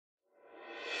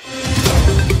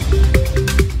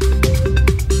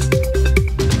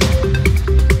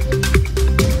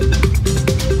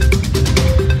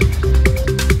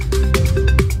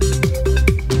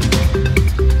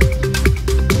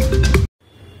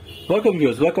Welcome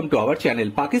viewers, welcome to our channel.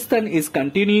 Pakistan is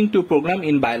continuing to program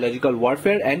in biological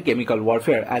warfare and chemical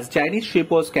warfare. As Chinese ship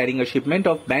was carrying a shipment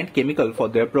of banned chemical for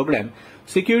their program,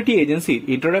 security agency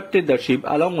interrupted the ship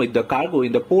along with the cargo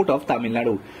in the port of Tamil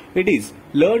Nadu. It is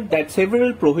learned that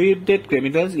several prohibited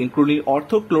chemicals including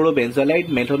orthochlorobenzalide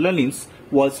methanolins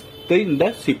was in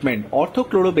the shipment.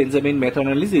 Orthochlorobenzamine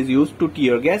methanolins is used to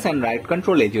tear gas and riot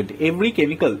control agent. Every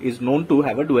chemical is known to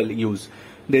have a dual use.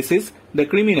 This is, the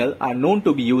criminal are known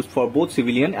to be used for both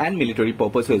civilian and military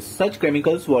purposes. Such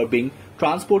chemicals were being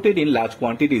transported in large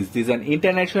quantities. This is an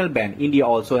international ban. India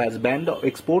also has banned the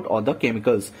export of the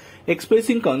chemicals.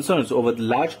 Expressing concerns over the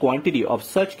large quantity of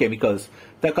such chemicals,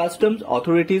 the customs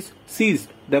authorities seized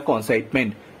the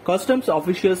consignment. Customs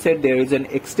officials said there is an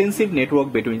extensive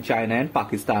network between China and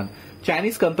Pakistan.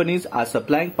 Chinese companies are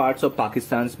supplying parts of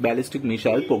Pakistan's ballistic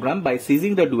missile program by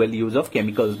seizing the dual use of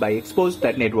chemicals by exposed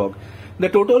that network. The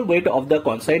total weight of the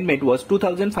consignment was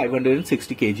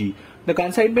 2,560 kg. The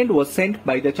consignment was sent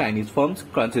by the Chinese firms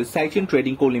Saichen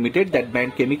Trading Co. Limited that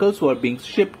banned chemicals were being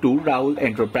shipped to Rahul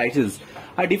Enterprises,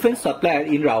 a defense supplier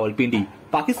in Rawalpindi,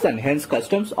 Pakistan. Hence,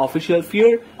 customs officials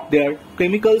fear their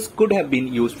chemicals could have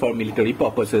been used for military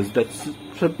purposes. The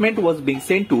shipment was being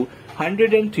sent to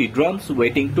 103 drums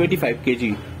weighing 25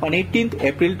 kg. On 18th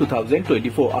April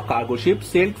 2024, a cargo ship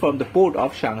sailed from the port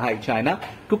of Shanghai, China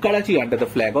to Karachi under the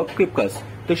flag of Kypros.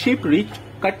 The ship reached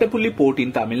Kattapalli port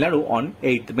in Tamil Nadu on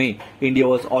 8th May. India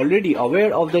was already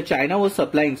aware of the China was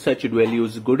supplying such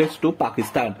dual-use goods to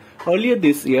Pakistan. Earlier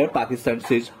this year, Pakistan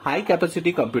seized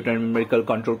high-capacity computer numerical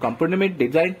control component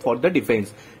designed for the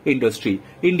defense industry.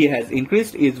 India has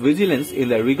increased its vigilance in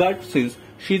the regard since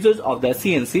seizures of the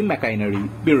CNC machinery.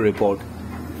 Bureau Report.